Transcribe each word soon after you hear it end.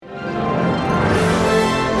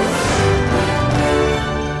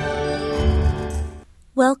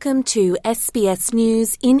Welcome to SBS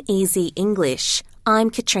News in Easy English. I'm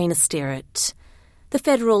Katrina Sterrett. The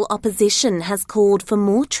federal opposition has called for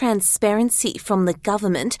more transparency from the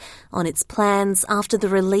government on its plans after the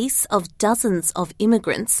release of dozens of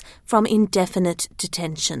immigrants from indefinite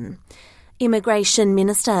detention. Immigration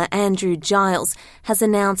Minister Andrew Giles has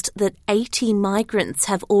announced that 80 migrants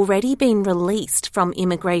have already been released from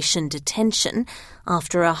immigration detention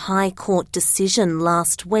after a High Court decision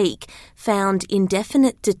last week found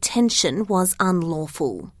indefinite detention was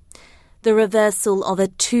unlawful. The reversal of a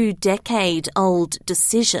 2-decade-old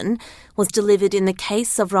decision was delivered in the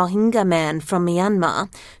case of Rohingya man from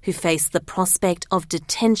Myanmar who faced the prospect of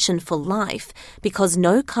detention for life because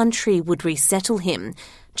no country would resettle him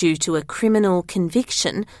due to a criminal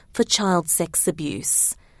conviction for child sex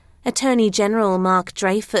abuse. Attorney General Mark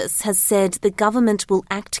Dreyfus has said the government will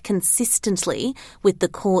act consistently with the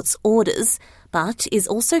court's orders, but is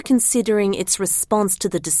also considering its response to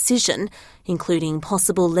the decision, including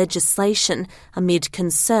possible legislation amid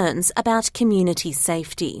concerns about community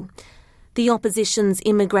safety. The opposition's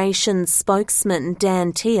immigration spokesman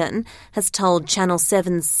Dan Tehan has told Channel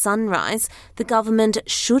 7's Sunrise the government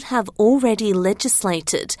should have already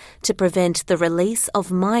legislated to prevent the release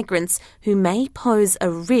of migrants who may pose a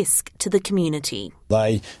risk to the community.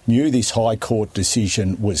 They knew this High Court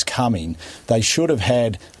decision was coming. They should have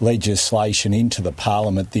had legislation into the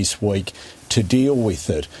Parliament this week to deal with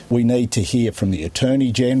it. We need to hear from the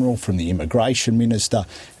Attorney General, from the Immigration Minister,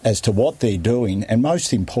 as to what they're doing, and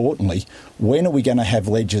most importantly, when are we going to have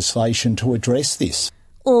legislation to address this?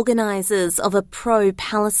 Organisers of a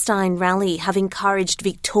pro-Palestine rally have encouraged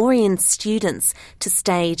Victorian students to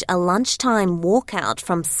stage a lunchtime walkout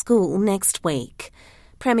from school next week.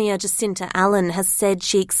 Premier Jacinta Allen has said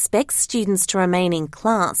she expects students to remain in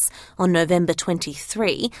class on November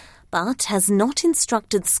 23, but has not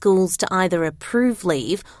instructed schools to either approve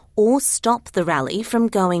leave or stop the rally from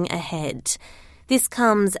going ahead. This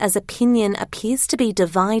comes as opinion appears to be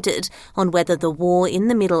divided on whether the war in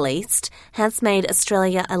the Middle East has made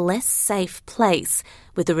Australia a less safe place,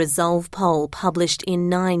 with a Resolve poll published in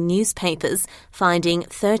 9 newspapers finding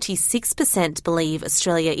 36% believe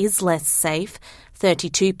Australia is less safe,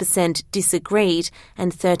 32% disagreed,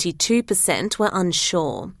 and 32% were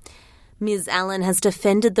unsure. Ms. Allen has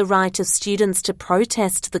defended the right of students to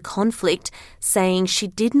protest the conflict, saying she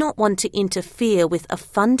did not want to interfere with a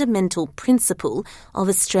fundamental principle of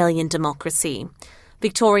Australian democracy.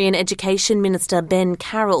 Victorian Education Minister Ben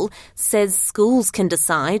Carroll says schools can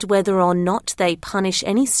decide whether or not they punish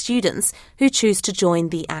any students who choose to join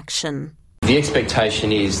the action. The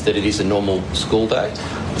expectation is that it is a normal school day,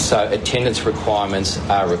 so attendance requirements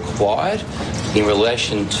are required. In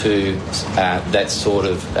relation to that sort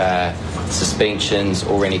of suspensions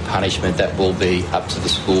or any punishment, that will be up to the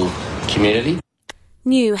school community.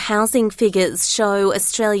 New housing figures show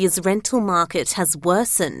Australia's rental market has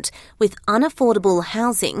worsened, with unaffordable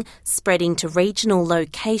housing spreading to regional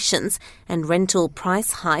locations and rental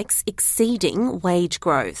price hikes exceeding wage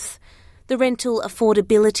growth. The Rental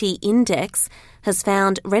Affordability Index has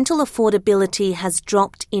found rental affordability has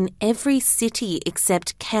dropped in every city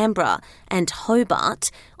except Canberra and Hobart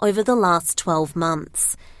over the last 12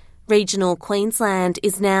 months. Regional Queensland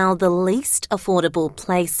is now the least affordable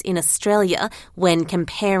place in Australia when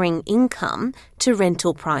comparing income to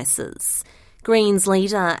rental prices. Greens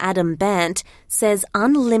leader Adam Bandt says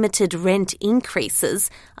unlimited rent increases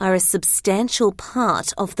are a substantial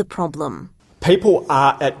part of the problem. People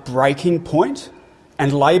are at breaking point,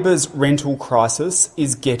 and Labor's rental crisis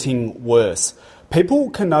is getting worse.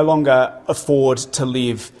 People can no longer afford to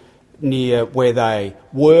live near where they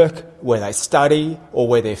work, where they study, or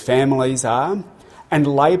where their families are, and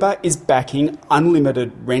Labor is backing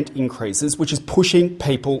unlimited rent increases, which is pushing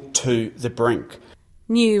people to the brink.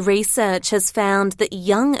 New research has found that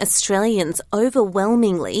young Australians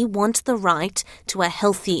overwhelmingly want the right to a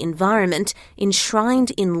healthy environment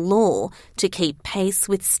enshrined in law to keep pace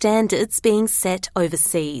with standards being set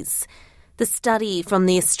overseas. The study from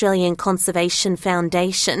the Australian Conservation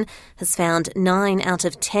Foundation has found 9 out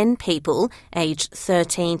of 10 people aged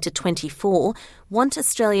 13 to 24 want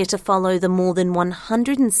Australia to follow the more than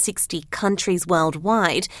 160 countries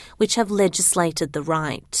worldwide which have legislated the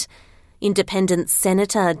right. Independent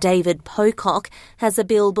Senator David Pocock has a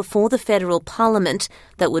bill before the federal parliament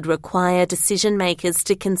that would require decision makers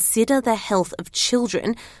to consider the health of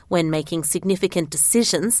children when making significant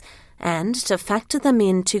decisions and to factor them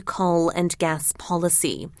into coal and gas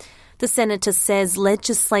policy. The senator says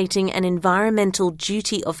legislating an environmental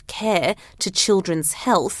duty of care to children's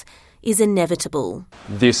health is inevitable.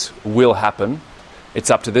 This will happen.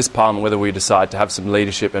 It's up to this parliament whether we decide to have some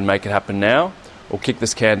leadership and make it happen now, or kick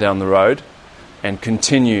this can down the road and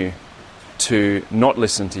continue to not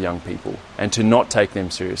listen to young people and to not take them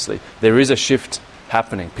seriously. There is a shift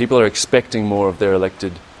happening. People are expecting more of their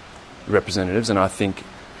elected representatives, and I think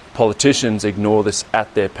politicians ignore this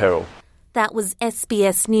at their peril. That was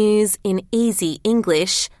SBS News in Easy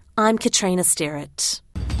English. I'm Katrina Sterrett.